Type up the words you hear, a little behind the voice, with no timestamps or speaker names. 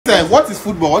saying, what is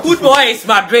football? Football is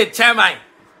Madrid, chairman.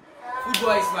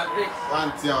 Football is Madrid.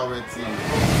 One team.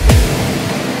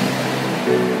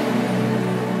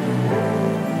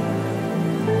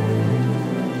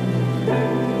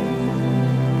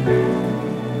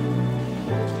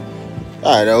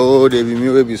 Alright, the whole day me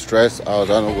will be stressed out.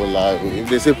 I don't go lie. If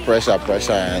they say pressure,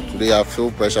 and today I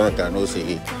feel pressure, I cannot say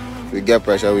it. We get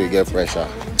pressure. It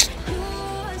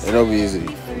not be easy.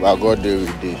 But God day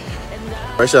with day.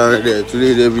 Pressure there.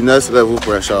 Today there be next level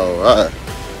pressure. Alright.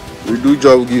 We do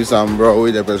job give some bro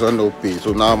with the person no pay.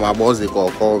 So now my boss they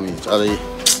call me. Charlie,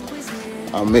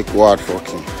 I make word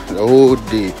fucking the whole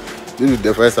day. This is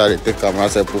the first time they take time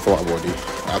myself put for my body.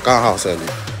 I can't house it.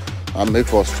 I make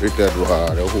frustrated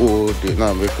the whole day. Now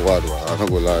I make word. I'm not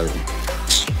gonna lie.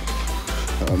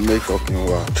 I make fucking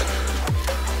word.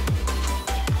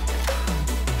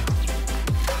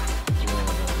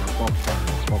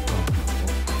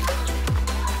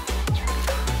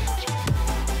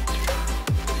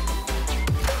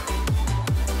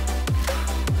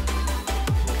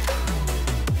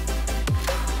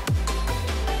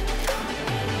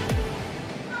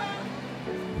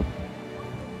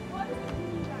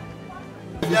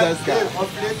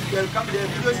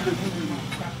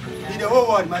 In the whole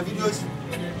world, my videos,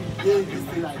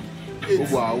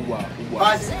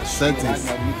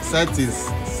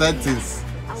 Settings.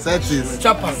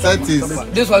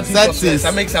 This one too settings.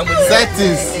 I make somebody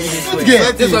settings.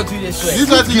 This one too This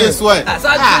one too swear.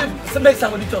 So make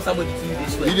somebody tell somebody to do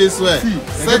this way. You this swear.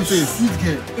 Settings.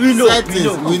 We know.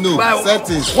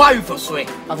 Settings. Why are you for swear?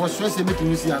 I was stressed to make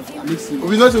music.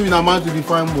 We know to be a man to be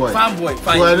fine boy. Fine boy. So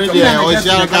I know there or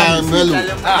Shaka and Melo.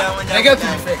 I get to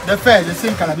the fair, the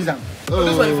same Calabizan.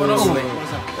 This one for no swear.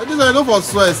 This one not for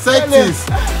swear. Settings.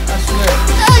 I swear.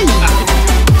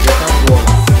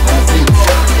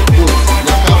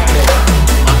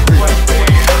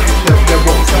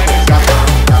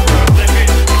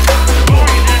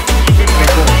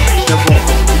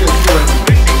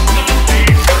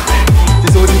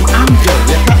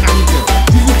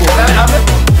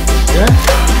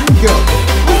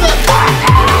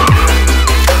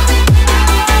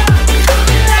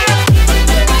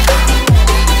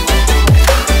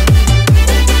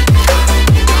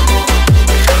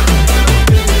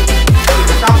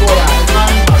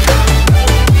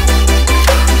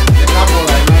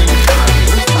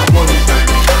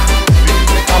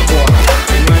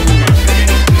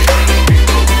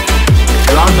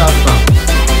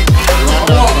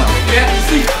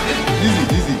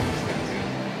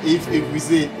 If we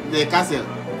say the castle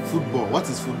football, what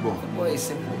is football? Football is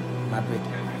simple.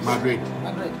 Madrid.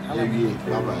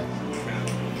 Bye bye.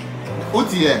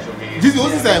 This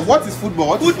is saying, what is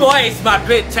football? Football is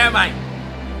Madrid, chairman.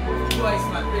 Football is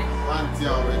Madrid. One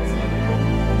team.